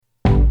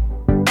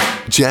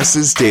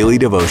Jess's Daily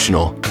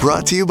Devotional,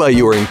 brought to you by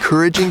your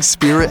encouraging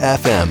Spirit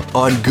FM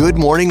on Good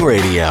Morning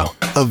Radio.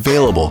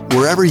 Available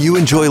wherever you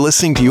enjoy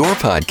listening to your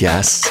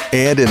podcasts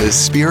and in the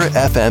Spirit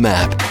FM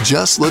app.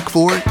 Just look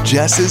for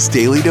Jess's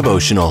Daily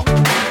Devotional.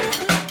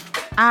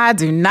 I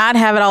do not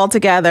have it all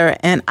together,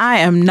 and I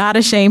am not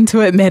ashamed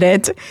to admit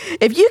it.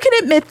 If you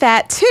can admit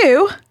that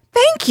too,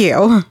 thank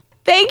you.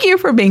 Thank you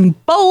for being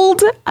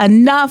bold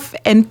enough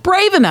and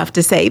brave enough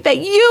to say that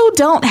you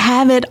don't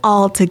have it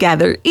all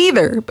together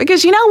either.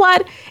 Because you know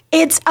what?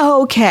 It's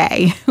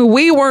okay.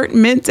 We weren't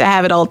meant to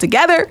have it all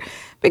together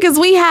because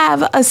we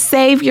have a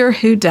Savior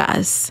who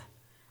does.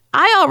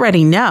 I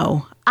already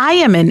know I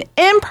am an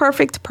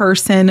imperfect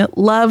person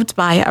loved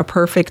by a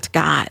perfect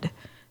God.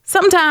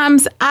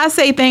 Sometimes I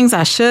say things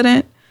I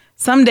shouldn't.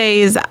 Some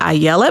days I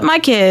yell at my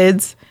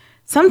kids.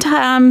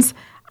 Sometimes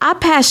I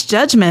pass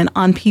judgment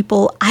on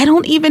people I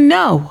don't even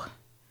know.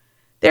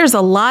 There's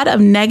a lot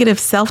of negative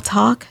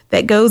self-talk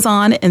that goes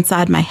on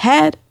inside my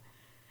head.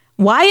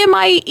 Why am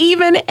I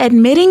even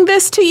admitting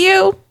this to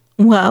you?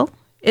 Well,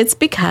 it's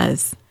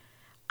because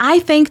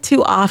I think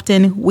too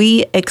often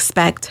we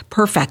expect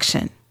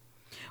perfection.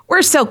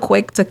 We're so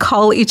quick to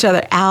call each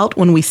other out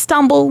when we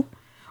stumble.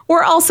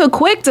 We're also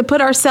quick to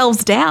put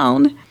ourselves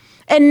down,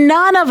 and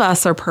none of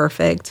us are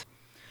perfect.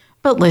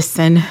 But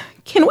listen,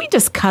 can we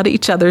just cut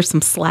each other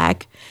some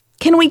slack?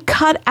 Can we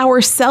cut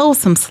ourselves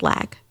some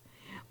slack?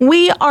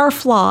 We are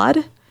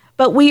flawed,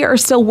 but we are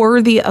still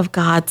worthy of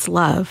God's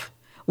love.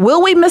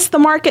 Will we miss the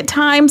mark at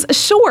times?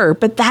 Sure,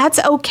 but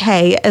that's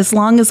okay as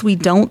long as we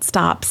don't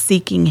stop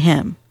seeking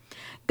Him.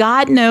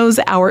 God knows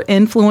our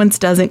influence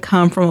doesn't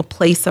come from a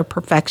place of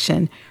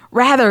perfection.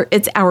 Rather,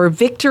 it's our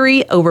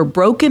victory over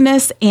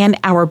brokenness and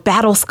our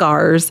battle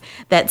scars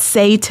that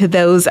say to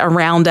those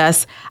around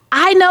us,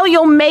 I know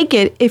you'll make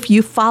it if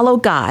you follow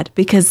God,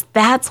 because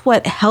that's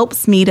what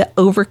helps me to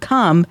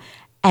overcome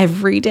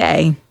every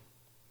day.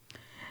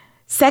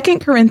 2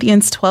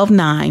 Corinthians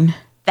 12:9,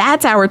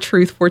 that's our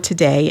truth for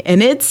today,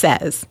 and it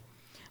says,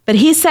 But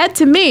he said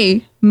to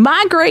me,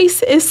 my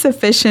grace is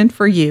sufficient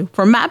for you,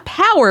 for my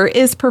power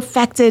is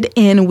perfected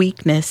in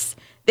weakness.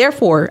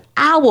 Therefore,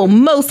 I will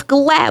most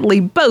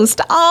gladly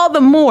boast all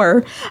the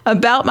more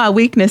about my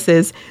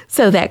weaknesses,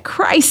 so that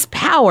Christ's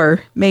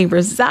power may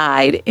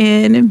reside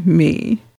in me.